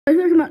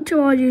Welcome back to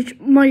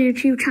my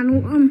YouTube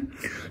channel.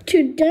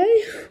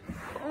 Today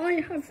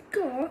I have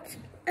got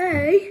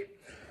a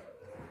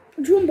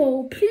drum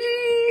roll,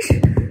 please.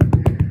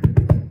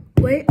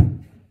 Wait,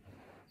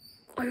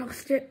 I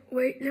lost it.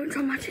 Wait, let me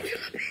try magic a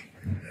little bit.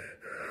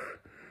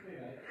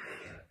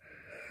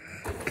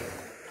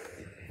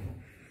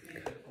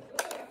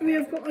 We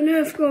have got a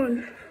Nerf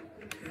gun.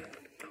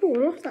 Oh, I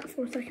lost that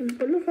for a second,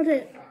 but look at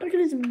it. Look at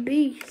this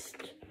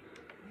beast.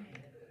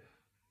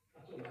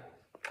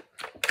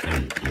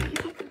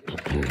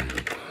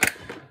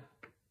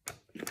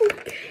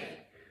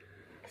 Okay,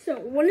 so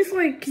one is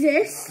like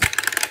this.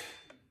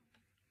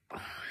 Oh,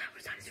 that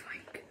was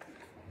satisfying.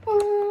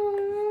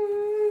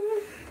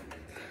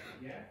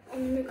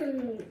 I'm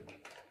gonna.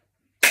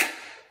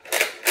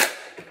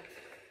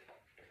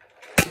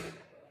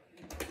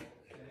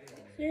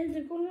 See,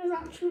 the gun is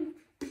actually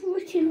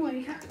pretty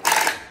like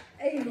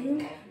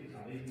aiming.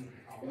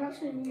 It's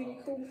actually really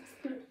cool.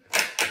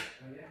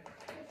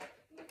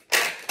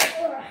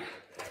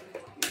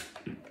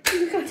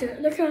 Look at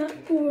it, look at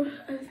all.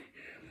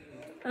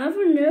 I have a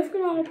Nerf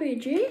gun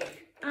RPG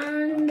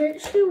and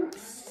it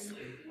shoots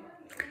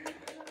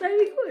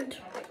very good.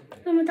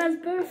 On my dad's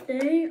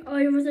birthday,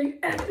 I was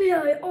like,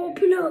 FBI,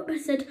 open up. I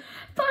said,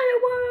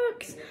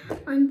 fireworks!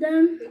 And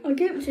then I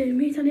gave it to him.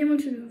 He said he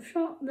wanted to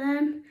shot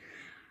them.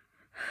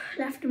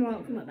 Left a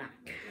mark on my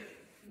back.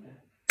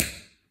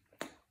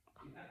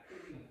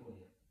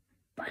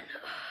 But it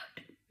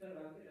hurt.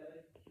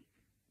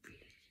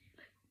 Really,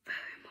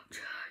 very much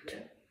hurt.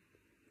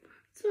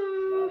 So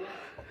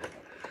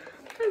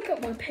I've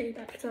got my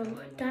payback. So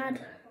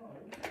Dad,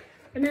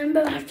 remember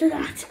after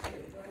that,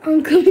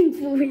 I'm coming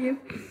for you.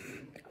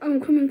 I'm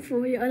coming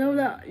for you. I know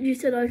that you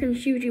said I can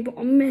shoot you, but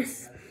I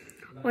missed.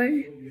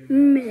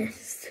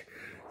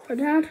 So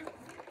Dad,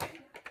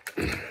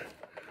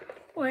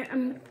 I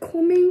am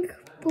coming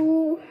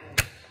for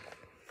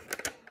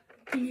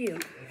you.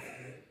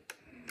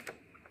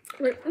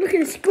 Look at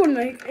this gun,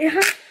 like it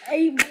has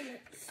 8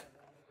 bullets.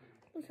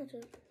 Look at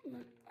it.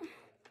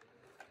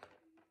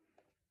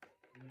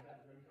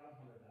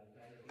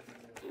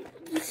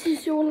 This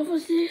is all of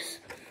us. This.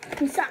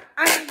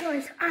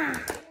 Guys,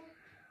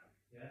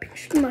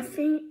 pinched my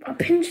I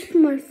pinched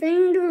my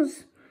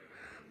fingers.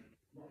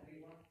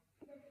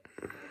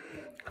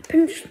 I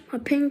pinched my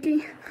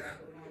pinky.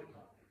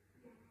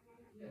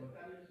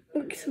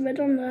 Looks red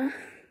on there.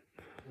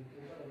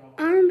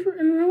 And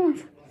in the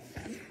mouth.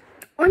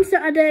 On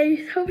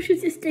Saturday, hope you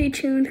to stay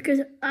tuned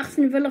because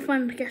Aston Villa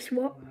fan, guess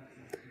what?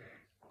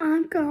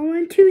 I'm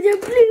going to the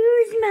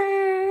Blues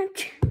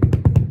match.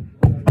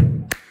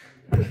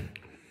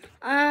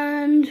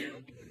 And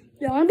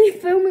yeah, I'll be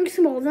filming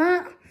some of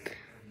that.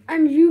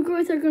 And you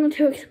guys are going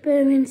to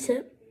experience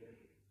it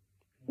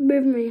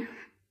with me.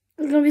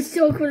 It's going to be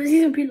so cool. There's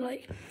going to be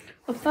like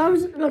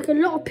 1,000, like a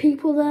lot of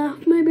people there.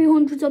 Maybe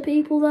hundreds of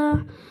people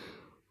there.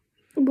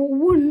 But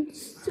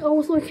once, I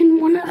was like in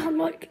one that had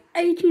like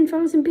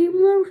 18,000 people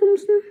there or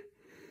something.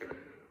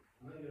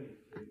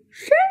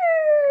 Sheesh.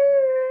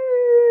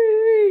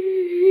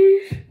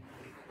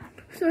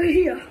 So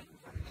yeah,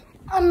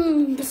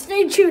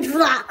 stay tuned for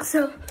that.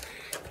 So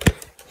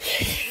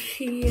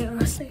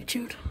yeah, stay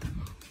tuned.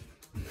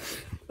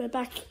 We're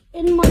back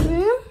in my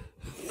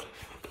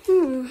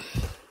room.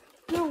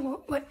 No,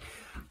 what? Wait,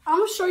 I'm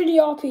gonna show you the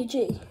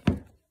RPG.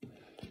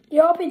 The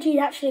RPG is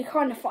actually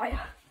kind of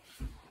fire.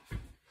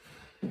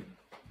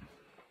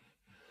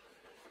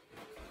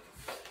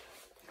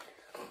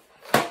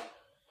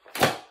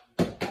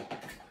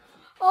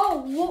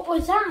 Oh, what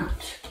was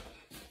that?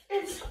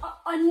 It's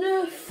a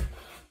Nerf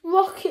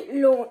rocket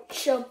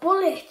launcher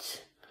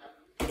bullet.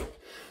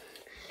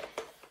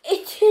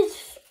 It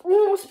is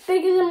almost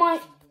bigger than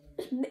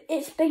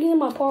it's bigger than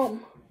my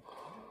palm.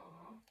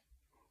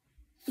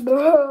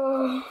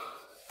 Bro,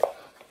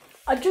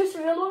 I just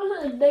realised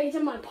that it's bigger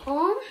than my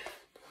palm.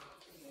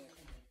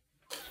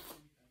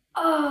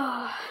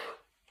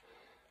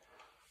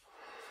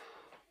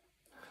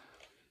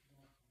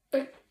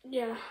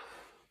 Yeah.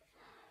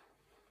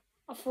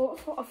 I thought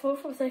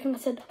for a second I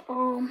said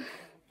yeah.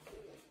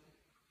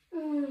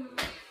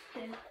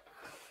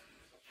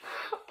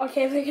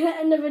 Okay, we're gonna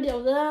end the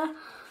video there.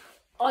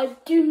 I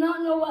do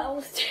not know what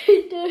else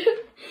to do.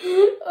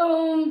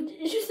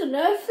 It's just a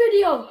Nerf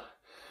video.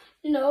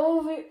 You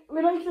know,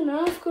 we like the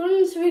Nerf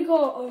guns. We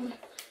got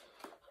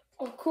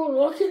a cool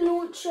rocket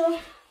launcher.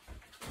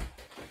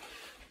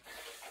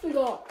 We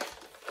got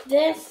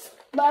this,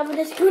 whatever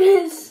this gun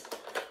is.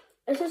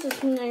 It's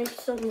just a name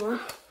somewhere.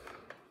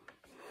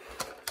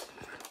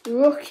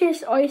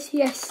 Ruckus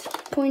ICS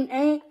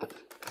 0.8.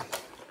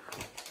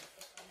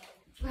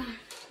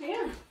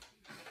 Yeah.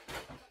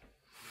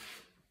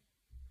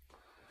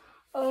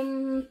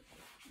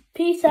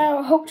 Peace out.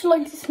 I hope you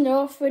like this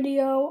Nerf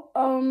video.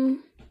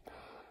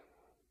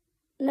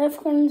 Nerf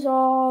guns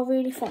are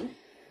really fun.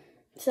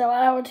 So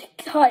I would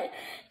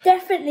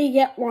definitely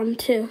get one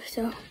too.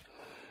 So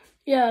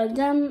yeah,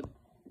 them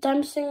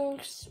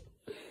things.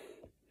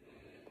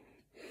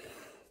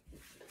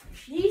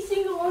 These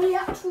things are on the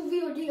actual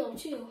real deal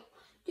too.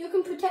 You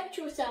can protect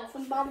yourself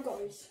from bad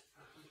guys.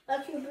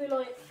 That should be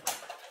like.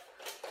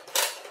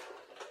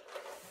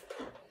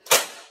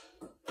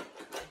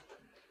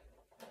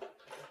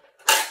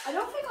 I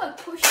don't think I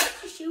pushed it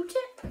to shoot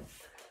it.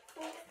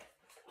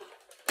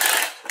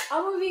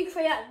 I'm gonna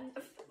recreate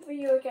for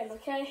you again,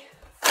 okay?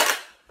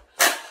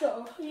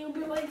 So you'll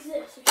be like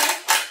this, okay?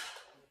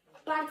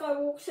 Bad guy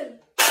walks in.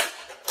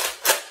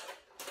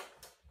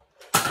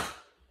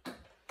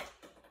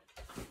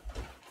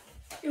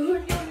 You'll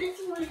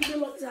literally be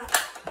like that.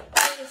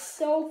 It is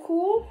so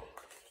cool.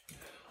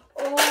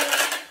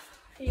 Oh,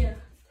 yeah.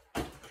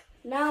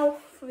 Now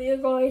for you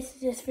guys,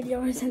 this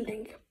video is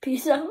ending.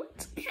 Peace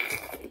out.